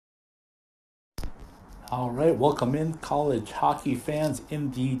All right, welcome in, college hockey fans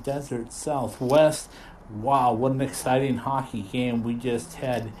in the desert Southwest. Wow, what an exciting hockey game we just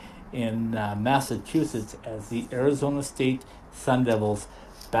had in Massachusetts as the Arizona State Sun Devils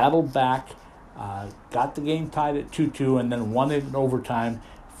battled back, got the game tied at 2-2, and then won it in overtime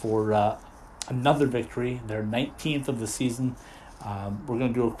for another victory, their 19th of the season. We're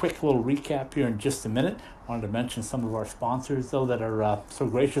going to do a quick little recap here in just a minute. I wanted to mention some of our sponsors, though, that are so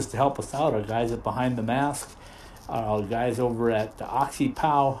gracious to help us out. Our guys at Behind the Mask, our guys over at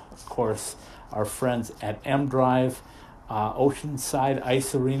OxyPow, of course, our friends at M-Drive, Oceanside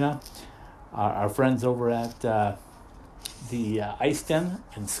Ice Arena, our friends over at the Ice Den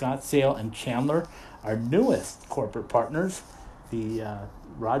in Scottsdale and Chandler, our newest corporate partners, the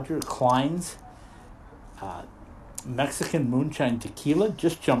Roger Klein's Mexican Moonshine Tequila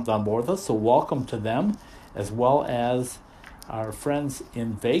just jumped on board with us, so welcome to them, as well as our friends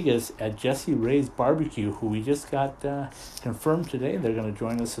in Vegas at Jesse Ray's Barbecue, who we just got confirmed today. They're going to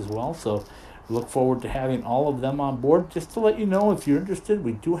join us as well, so we look forward to having all of them on board. Just to let you know, if you're interested,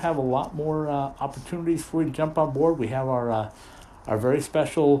 we do have a lot more opportunities for you to jump on board. We have our very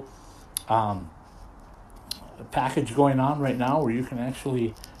special package going on right now where you can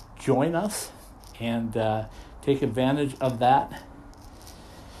actually join us and take advantage of that.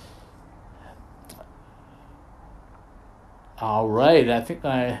 All right,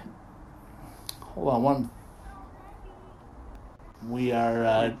 hold on one. We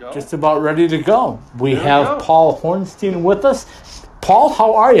are just about ready to go. We have Paul Hornstein with us. Paul,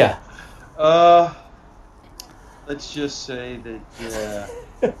 how are you? Let's just say that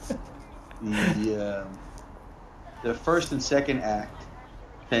the first and second act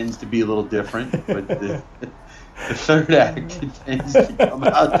tends to be a little different, but the third act tends to come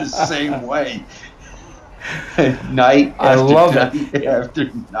out the same way. Night I after love night it.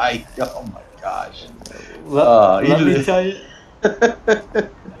 after night. Oh my gosh! Let me tell you.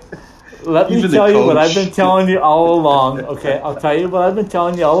 Let me tell you what I've been telling you all along. Okay, I'll tell you what I've been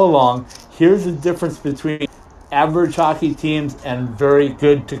telling you all along. Here's the difference between average hockey teams and very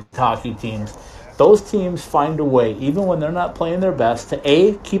good hockey teams. Those teams find a way, even when they're not playing their best, to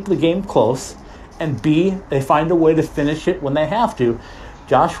A, keep the game close, and B, they find a way to finish it when they have to.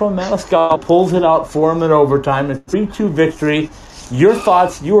 Joshua Maniscalco pulls it out for him in overtime, a 3-2 victory. Your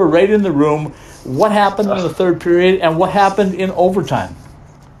thoughts, you were right in the room. What happened in the third period, and what happened in overtime?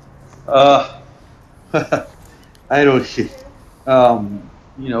 I don't.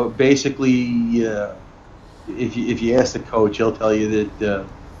 Basically, if you ask the coach, he'll tell you that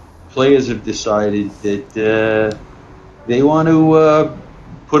players have decided that they want to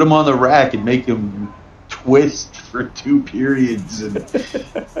put him on the rack and make him twist for 2 periods. And I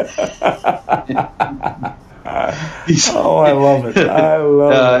love it. I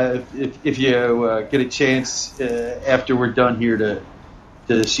love it. If you get a chance after we're done here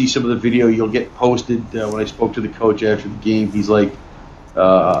to see some of the video, you'll get posted. When I spoke to the coach after the game, he's like,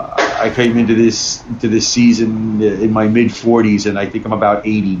 I came into this season in my mid-40s, and I think I'm about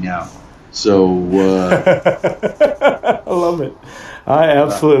 80 now. So I love it. I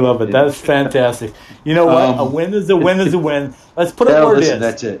absolutely love it. That's fantastic. You know what? A win is a win is a win. Let's put it where it is.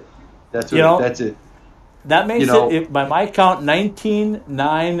 That's it. That's it. That makes it, by my count,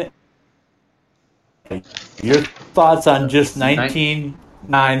 19-9. Your thoughts on just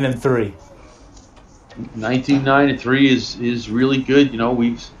 19-9-3? 19-9-3 is really good.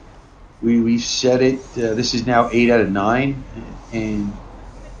 We've said it. This is now 8 out of 9, and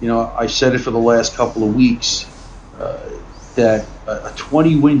I said it for the last couple of weeks that a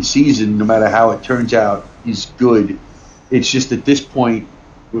 20-win season, no matter how it turns out, is good. It's just at this point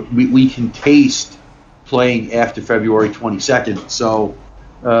we can taste playing after February 22nd. So,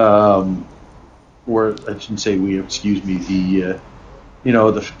 or I shouldn't say we. Excuse me.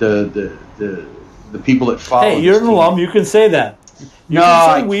 The people that follow. Hey, you're an alum. You can say that. You're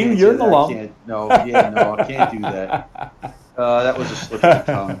an alum. I can't do that. That was a slip of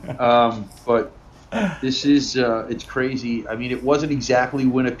the tongue. But this is it's crazy. I mean, it wasn't exactly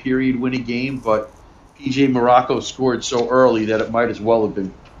win a period, win a game, but PJ Morocco scored so early that it might as well have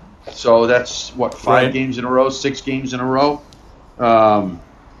been. So that's what, 5 games in a row, 6 games in a row.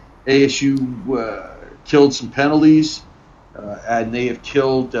 ASU killed some penalties, and they have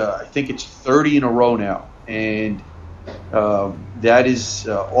killed, I think it's 30 in a row now, and that is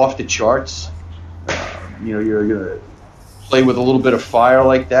off the charts. You're going to play with a little bit of fire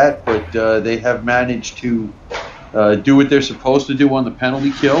like that, but they have managed to do what they're supposed to do on the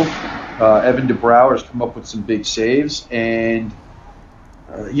penalty kill. Evan DeBrouwer has come up with some big saves, and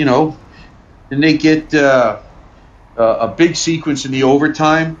then they get a big sequence in the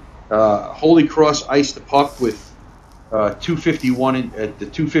overtime Holy Cross iced the puck with 2:51 at the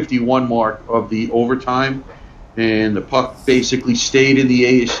 2:51 mark of the overtime, and the puck basically stayed in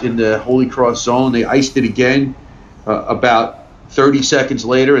the Holy Cross zone. They iced it again about 30 seconds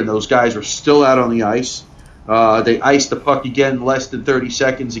later, and those guys were still out on the ice. They iced the puck again less than 30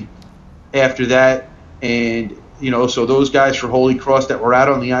 seconds after that, and so those guys for Holy Cross that were out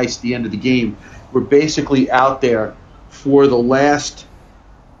on the ice at the end of the game were basically out there for the last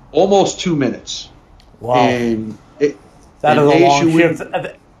almost 2 minutes. Wow. And that is a long shift.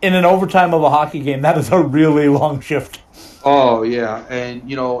 In an overtime of a hockey game, that is a really long shift. Oh, yeah. And,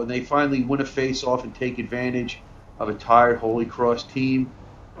 they finally win a face-off and take advantage of a tired Holy Cross team.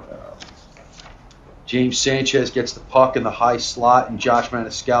 James Sanchez gets the puck in the high slot, and Josh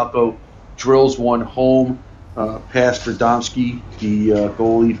Maniscalco drills one home past Radomski, the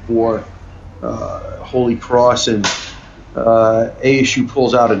goalie for Holy Cross, and ASU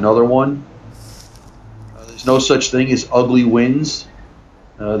pulls out another one. There's no such thing as ugly wins.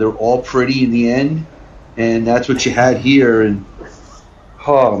 They're all pretty in the end, and that's what you had here. And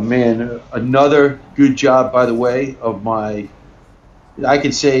oh man, another good job, by the way, of my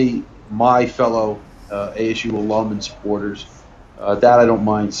fellow ASU alum and supporters. That I don't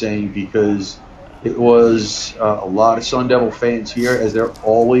mind saying, because it was a lot of Sun Devil fans here, as there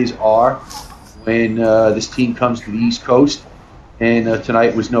always are when this team comes to the East Coast, and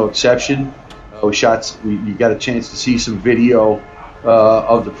tonight was no exception. You got a chance to see some video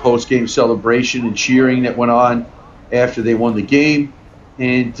of the post-game celebration and cheering that went on after they won the game,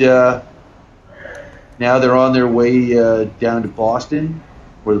 and now they're on their way down to Boston,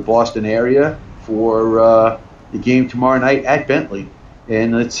 or the Boston area, for the game tomorrow night at Bentley,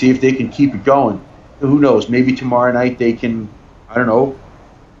 and let's see if they can keep it going. Who knows? Maybe tomorrow night they can, I don't know,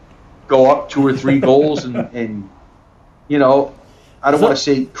 go up 2 or 3 goals and I don't want to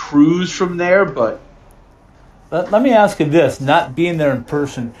say cruise from there, but let me ask you this: not being there in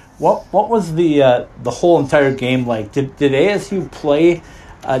person, what was the whole entire game like? Did ASU play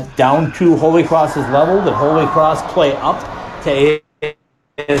down to Holy Cross's level? Did Holy Cross play up to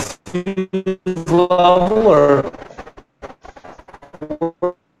ASU's level, or?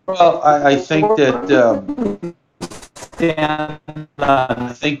 Well, I think that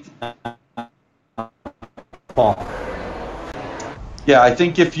I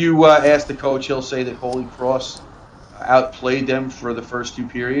think if you ask the coach, he'll say that Holy Cross outplayed them for the first 2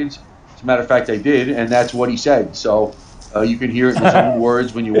 periods. As a matter of fact, they did, and that's what he said. So you can hear it in his own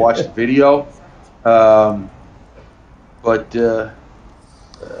words when you watch the video. I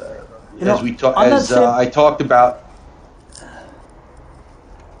talked about.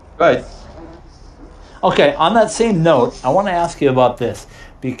 Go ahead. Okay, on that same note, I want to ask you about this,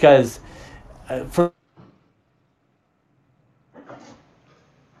 because for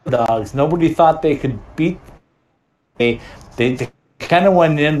Dogs, nobody thought they could beat. They kind of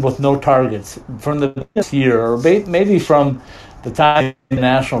went in with no targets from this year, or maybe from the time in the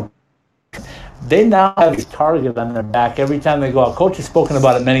national. They now have a target on their back every time they go out. Coach has spoken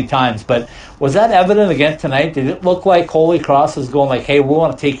about it many times, but was that evident again tonight? Did it look like Holy Cross is going like, hey, we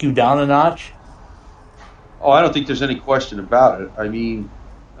want to take you down a notch? Oh, I don't think there's any question about it. I mean,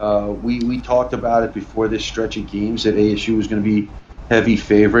 we talked about it before this stretch of games that ASU was going to be heavy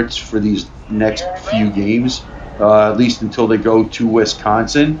favorites for these next few games, at least until they go to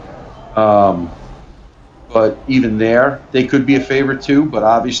Wisconsin. But even there, they could be a favorite too, but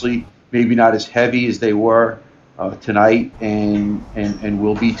obviously maybe not as heavy as they were tonight and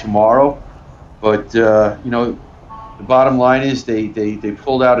will be tomorrow. But, the bottom line is they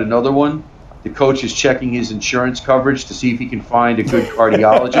pulled out another one. The coach is checking his insurance coverage to see if he can find a good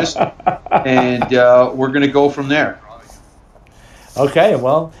cardiologist, and we're going to go from there. Okay,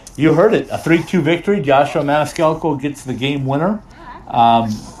 well, you heard it. A 3-2 victory. Joshua Maniscalco gets the game winner.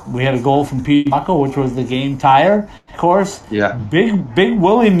 We had a goal from Pete Mako, which was the game tire. Of course, yeah. Big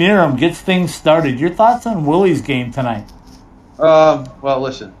Willie Needham gets things started. Your thoughts on Willie's game tonight? Well,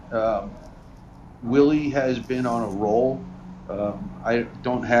 listen, Willie has been on a roll. I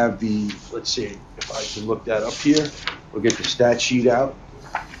don't have let's see if I can look that up here. We'll get the stat sheet out.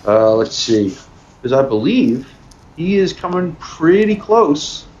 Let's see, because I believe he is coming pretty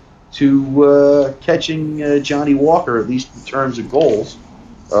close to catching Johnny Walker, at least in terms of goals.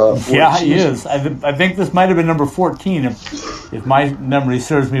 Yeah, he is. I think this might have been number 14, if my memory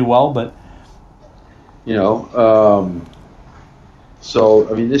serves me well. But so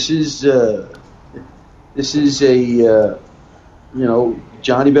I mean, this is a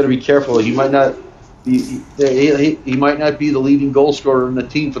Johnny better be careful. He might not be he might not be the leading goal scorer in the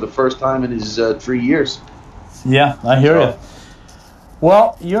team for the first time in his 3 years. Yeah, I hear you.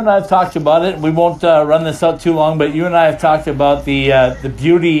 Well, you and I have talked about it. We won't run this out too long, but you and I have talked about the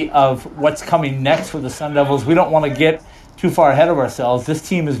beauty of what's coming next for the Sun Devils. We don't want to get too far ahead of ourselves. This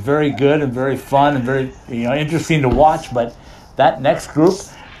team is very good and very fun and very interesting to watch, but that next group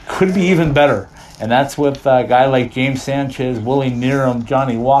could be even better. And that's with a guy like James Sanchez, Willie Nerum,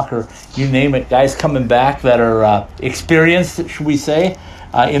 Johnny Walker, you name it, guys coming back that are experienced, should we say,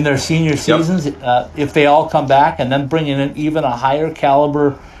 in their senior seasons, if they all come back, and then bringing in even a higher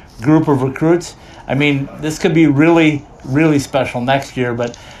caliber group of recruits. I mean, this could be really, really special next year,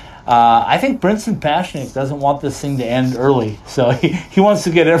 but I think Brinson Pasichnuk doesn't want this thing to end early, so he wants to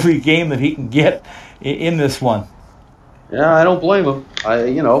get every game that he can get in this one. Yeah, I don't blame him.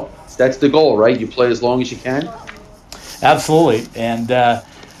 That's the goal, right? You play as long as you can. Absolutely, and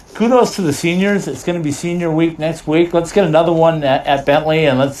kudos to the seniors. It's going to be senior week next week. Let's get another one at Bentley,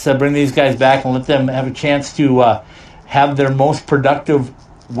 and let's bring these guys back and let them have a chance to have their most productive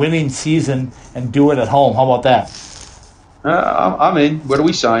winning season and do it at home. How about that? I'm in. Where do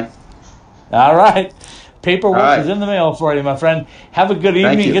we sign? All right. Paperwork is in the mail for you, my friend. Have a good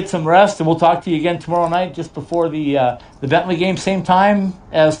evening. Get some rest, and we'll talk to you again tomorrow night just before the Bentley game, same time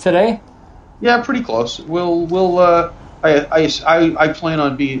as today? Yeah, pretty close. I plan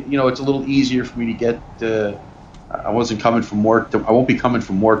on being, it's a little easier for me to get. I wasn't coming from work. I won't be coming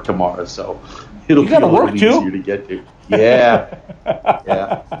from work tomorrow, so it'll be a little easier to get to. Yeah,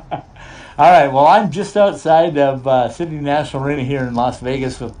 yeah. All right. Well, I'm just outside of Sydney National Arena here in Las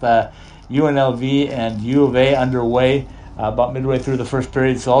Vegas with UNLV and U of A underway about midway through the first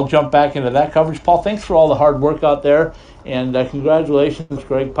period. So I'll jump back into that coverage. Paul, thanks for all the hard work out there. And congratulations,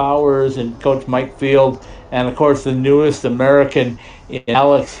 Greg Powers and Coach Mike Field, and, of course, the newest American,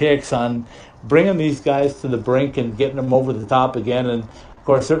 Alex Hicks, on bringing these guys to the brink and getting them over the top again. And, of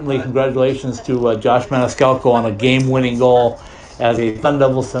course, certainly congratulations to Josh Maniscalco on a game-winning goal as a Sun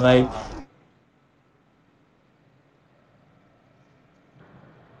Devils tonight.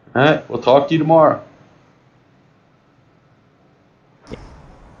 All right. We'll talk to you tomorrow.